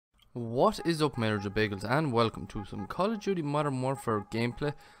What is up, Major Bagels, and welcome to some Call of Duty Modern Warfare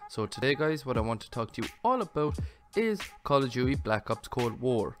gameplay. So today guys, what I want to talk to you all about is Call of Duty Black Ops Cold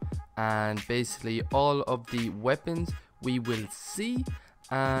War, and basically all of the weapons we will see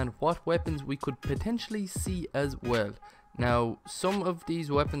and what weapons we could potentially see as well. Now, some of these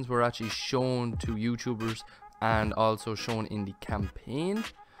weapons were actually shown to YouTubers and also shown in the campaign.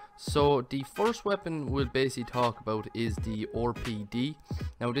 So the first weapon we'll basically talk about is the RPD.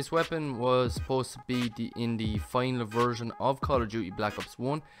 Now this weapon was supposed to be in the final version of Call of Duty Black Ops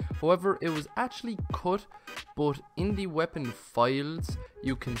 1. However, it was actually cut, but in the weapon files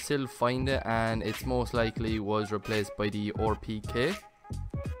you can still find it, and it's most likely was replaced by the RPK.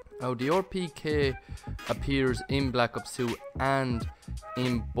 Now the RPK appears in Black Ops 2 and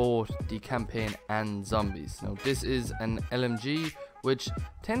in both the campaign and zombies. Now this is an LMG which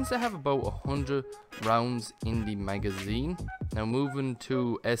tends to have about 100 rounds in the magazine. Now moving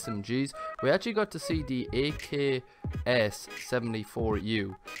to SMGs, we actually got to see the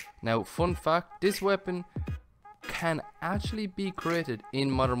AKS-74U. Now fun fact, this weapon can actually be created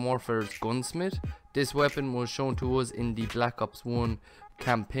in Modern Warfare's Gunsmith. This weapon was shown to us in the Black Ops 1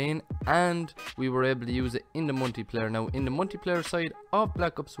 campaign, and we were able to use it in the multiplayer. Now in the multiplayer side of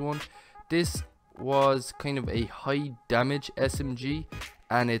Black Ops 1, this was kind of a high damage SMG,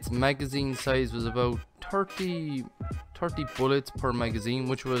 and its magazine size was about 30 bullets per magazine,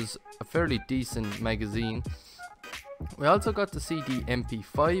 which was a fairly decent magazine. We also got to see the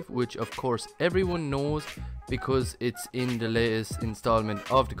MP5, which of course everyone knows because it's in the latest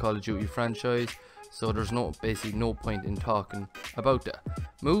installment of the Call of Duty franchise, so there's basically no point in talking about that.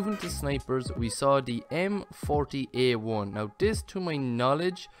 Moving to snipers, we saw the M40A1. Now this, to my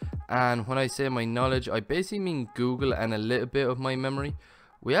knowledge, and when I say my knowledge, I basically mean Google and a little bit of my memory,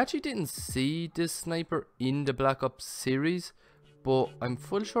 we actually didn't see this sniper in the Black Ops series, but I'm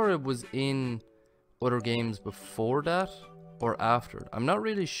full sure it was in other games before that or after. I'm not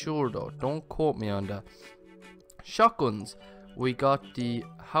really sure though, don't quote me on that. Shotguns, we got the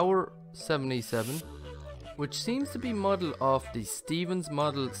Howard 77, which seems to be model of the Stevens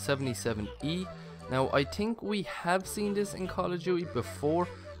model 77E. Now I think we have seen this in Call of Duty before,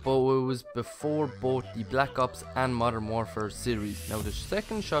 but it was before both the Black Ops and Modern Warfare series. Now the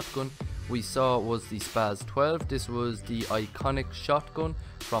second shotgun we saw was the Spaz 12. This was the iconic shotgun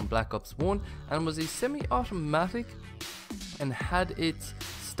from Black Ops 1 and was a semi-automatic and had its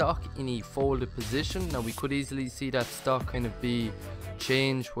stock in a folded position. Now we could easily see that stock kind of be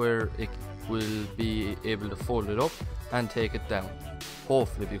changed where it will be able to fold it up and take it down,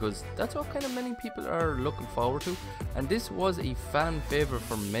 hopefully, because that's what kind of many people are looking forward to, and this was a fan favorite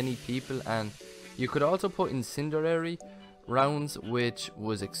for many people. And you could also put incendiary rounds, which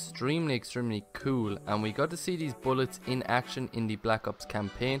was extremely cool, and we got to see these bullets in action in the Black Ops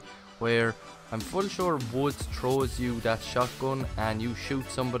campaign, where I'm full sure Woods throws you that shotgun and you shoot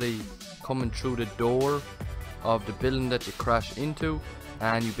somebody coming through the door of the building that you crash into,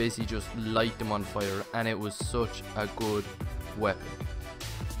 and you basically just light them on fire, and it was such a good weapon.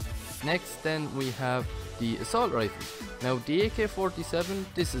 Next then we have the assault rifle. Now the AK-47,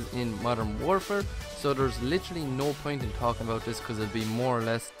 this is in Modern Warfare, so there's literally no point in talking about this because it'll be more or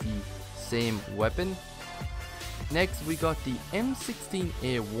less the same weapon. Next we got the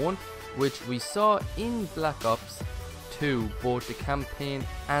M16A1, which we saw in Black Ops 2, both the campaign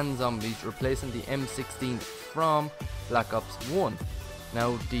and zombies, replacing the M16 from Black Ops 1.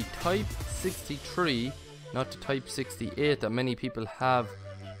 Now the Type 63, not the Type 68 that many people have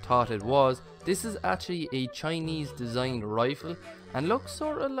thought it was, this is actually a Chinese designed rifle and looks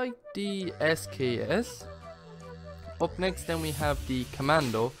sort of like the SKS. Up next then we have the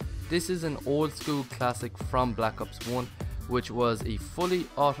Commando. This is an old school classic from Black Ops 1, which was a fully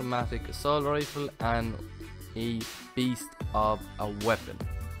automatic assault rifle and a beast of a weapon.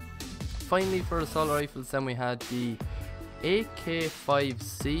 Finally, for assault rifles then we had the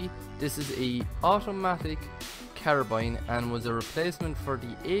AK-5C. This is a automatic carbine and was a replacement for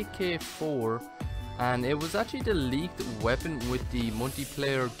the AK-4, and it was actually the leaked weapon with the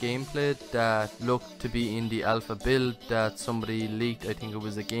multiplayer gameplay that looked to be in the alpha build that somebody leaked. I think it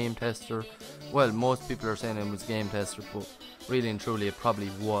was a game tester. Well, most people are saying it was a game tester, but really and truly it probably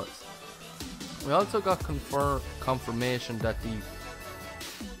was. We also got confirmation that the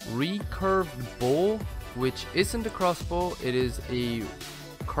recurved bow, which isn't a crossbow, it is a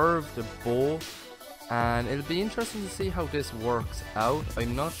curved bow, and it'll be interesting to see how this works out.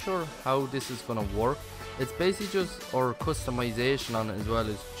 I'm not sure how this is going to work, It's basically just, or customization on it as well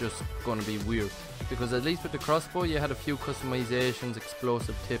is just going to be weird, because at least with the crossbow you had a few customizations,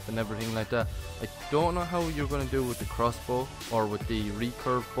 explosive tip and everything like that. I don't know how you're going to do with the crossbow or with the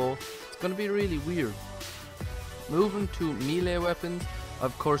recurve bow. It's going to be really weird. Moving to melee weapons,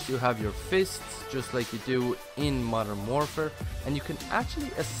 of course you have your fists just like you do in Modern Warfare, and you can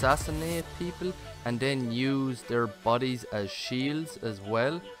actually assassinate people and then use their bodies as shields as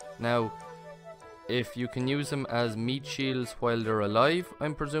well. Now if you can use them as meat shields while they're alive,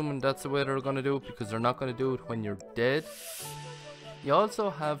 I'm presuming that's the way they're going to do it, because they're not going to do it when you're dead. You also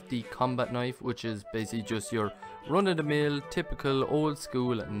have the combat knife, which is basically just your run-of-the-mill, typical old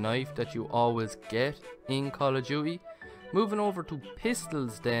school knife that you always get in Call of Duty. Moving over to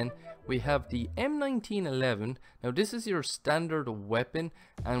pistols then, we have the M1911. Now this is your standard weapon,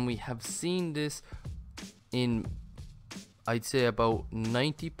 and we have seen this in, I'd say, about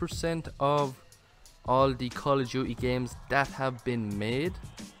 90% of all the Call of Duty games that have been made.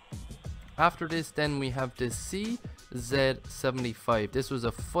 After this then we have the CZ75. This was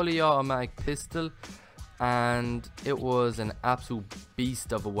a fully automatic pistol, and it was an absolute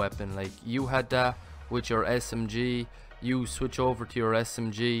beast of a weapon. Like, you had that with your SMG, you switch over to your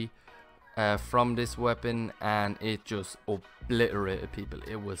SMG from this weapon, and it just obliterated people.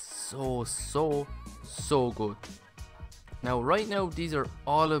 It was so good. Now right now these are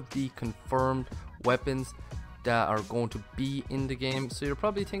all of the confirmed weapons that are going to be in the game. So you're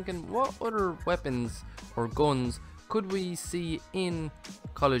probably thinking, what other weapons or guns could we see in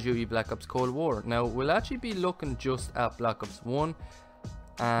Call of Duty Black Ops Cold War? Now we'll actually be looking just at Black Ops 1,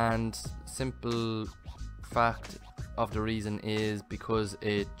 and simple fact of the reason is because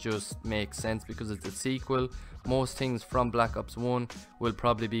it just makes sense, because it's a sequel. Most things from Black Ops 1 will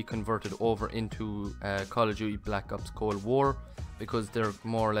probably be converted over into Call of Duty Black Ops Cold War, because they're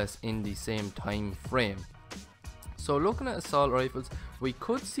more or less in the same time frame. So looking at assault rifles, we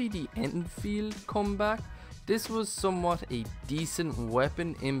could see the Enfield come back. This was somewhat a decent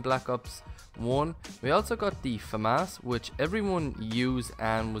weapon in Black Ops 1. We also got the FAMAS, which everyone used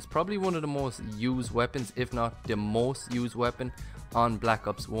and was probably one of the most used weapons, if not the most used weapon on Black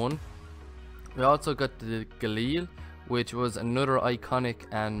Ops 1. We also got the Galil, which was another iconic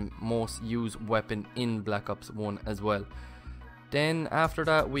and most used weapon in Black Ops 1 as well. Then after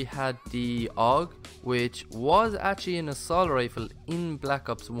that we had the AUG, which was actually an assault rifle in Black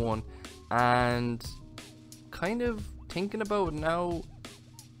Ops 1, and kind of thinking about it now,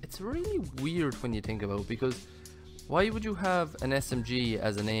 it's really weird when you think about it, because why would you have an SMG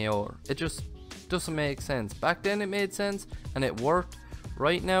as an AR? It just doesn't make sense. Back then it made sense and it worked.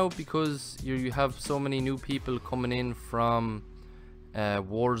 Right now, because you have so many new people coming in from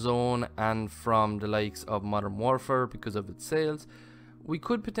Warzone and from the likes of Modern Warfare because of its sales, we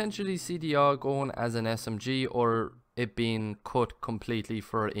could potentially see the AUG going as an SMG, or it being cut completely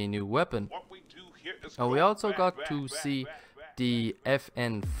for a new weapon. Now we also got to see the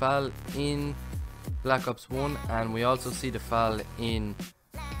FN FAL in Black Ops 1, and we also see the FAL in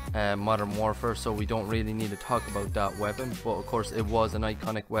Modern Warfare, so we don't really need to talk about that weapon, but of course it was an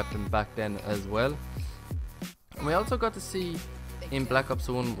iconic weapon back then as well. And we also got to see in Black Ops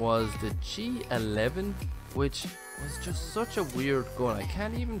 1 was the G11, which was just such a weird gun. I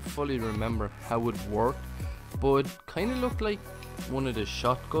can't even fully remember how it worked, but it kind of looked like one of the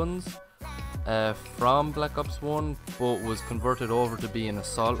shotguns from Black Ops 1, but was converted over to be an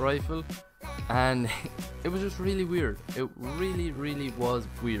assault rifle, and it was just really weird. It really was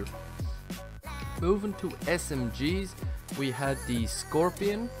weird. Moving to SMGs, we had the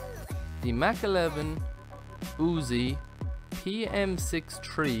Scorpion, the Mach 11, Uzi,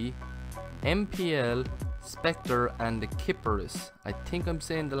 PM63, MPL, Spectre, and the Kipperus. I think I'm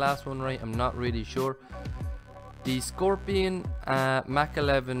saying the last one right, I'm not really sure. The Scorpion, Mach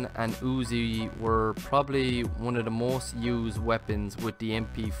 11 and Uzi were probably one of the most used weapons with the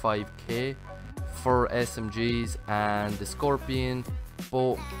MP5K for SMGs, and the Scorpion,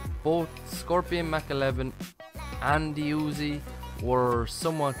 both Scorpion, Mach 11 and the Uzi were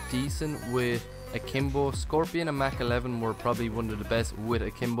somewhat decent with akimbo. Scorpion and Mach 11 were probably one of the best with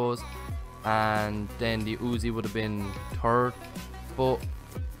akimbos, and then the Uzi would have been third. But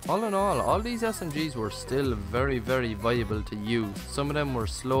all in all these SMGs were still very viable to use. Some of them were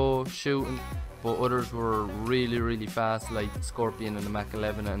slow shooting, but others were really fast, like Scorpion and the Mach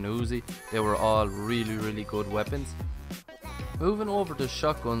 11 and Uzi. They were all really good weapons. Moving over to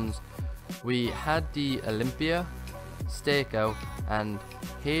shotguns, we had the Olympia, Stakeout, and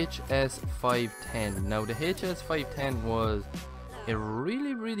HS510. Now the HS510 was a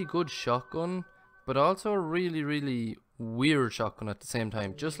really good shotgun, but also a really weird shotgun at the same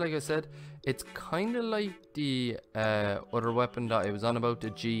time. Just like I said, it's kind of like the other weapon that I was on about, the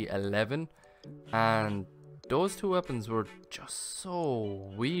G11, and those two weapons were just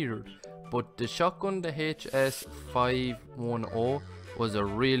so weird. But the shotgun, the HS510, was a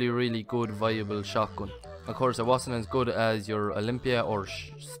really good viable shotgun. Of course, it wasn't as good as your Olympia or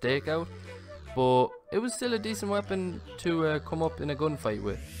Stakeout, but it was still a decent weapon to come up in a gunfight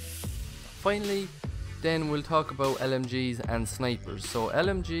with. Finally, then we'll talk about LMGs and snipers. So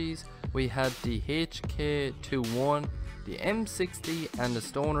LMGs, we had the HK21, the M60 and the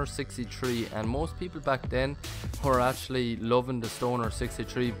Stoner 63, and most people back then were actually loving the Stoner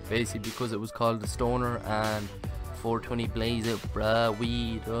 63 basically because it was called the Stoner and 420 blaze it, bruh,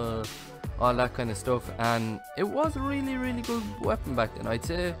 weed, all that kind of stuff, and it was a really good weapon back then. I'd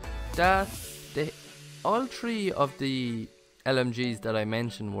say that all three of the LMGs that I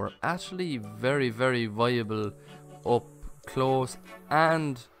mentioned were actually very viable up close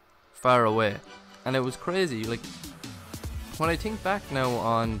and far away, and it was crazy. Like, when I think back now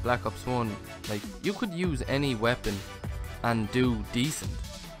on Black Ops 1, like, you could use any weapon and do decent.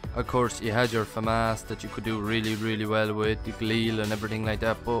 Of course, you had your FAMAS that you could do really well with, the Gleal and everything like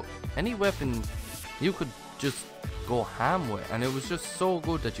that, but any weapon you could just go ham with, and it was just so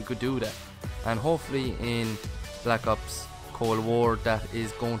good that you could do that. And hopefully in Black Ops Cold War that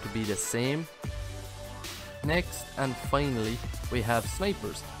is going to be the same. Next and finally, we have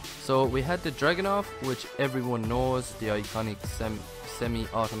snipers. So we had the Dragunov, which everyone knows, the iconic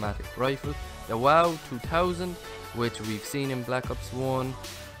semi-automatic rifle, the WoW 2000, which we've seen in Black Ops 1,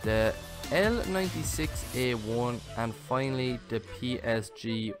 the L96A1, and finally the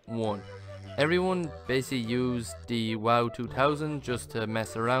PSG1. Everyone basically used the WoW 2000 just to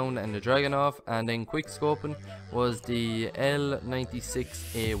mess around, and the Dragunov, and then quickscoping was the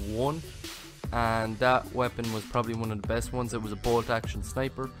L96A1, and that weapon was probably one of the best ones. It was a bolt action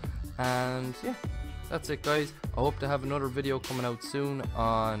sniper. And yeah, that's it guys. I hope to have another video coming out soon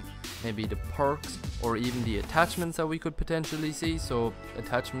on maybe the perks or even the attachments that we could potentially see. So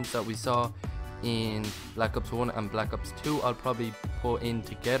attachments that we saw in Black Ops 1 and Black Ops 2 I'll probably put in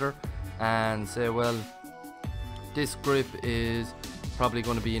together and say, well, this grip is probably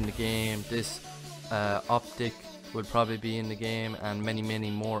going to be in the game, this optic will probably be in the game, and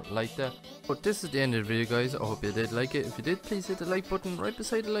many more like that. But this is the end of the video guys. I hope you did like it. If you did, please hit the like button. Right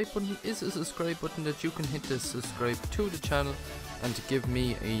beside the like button is a subscribe button that you can hit to subscribe to the channel and to give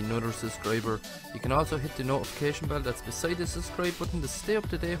me another subscriber. You can also hit the notification bell that's beside the subscribe button to stay up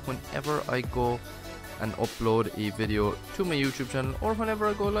to date whenever I go and upload a video to my YouTube channel, or whenever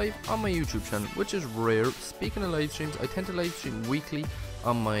I go live on my YouTube channel, which is rare. Speaking of live streams, I tend to live stream weekly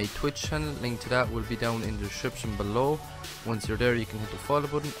on my Twitch channel. Link to that will be down in the description below. Once you're there, you can hit the follow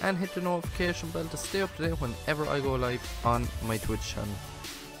button and hit the notification bell to stay up to date whenever I go live on my Twitch channel.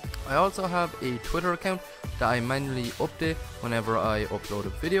 I also have a Twitter account that I manually update whenever I upload a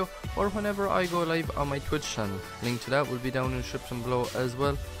video or whenever I go live on my Twitch channel. Link to that will be down in the description below as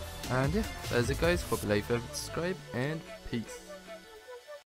well. And yeah, that's it guys. Hope you like, favorite, subscribe, and peace.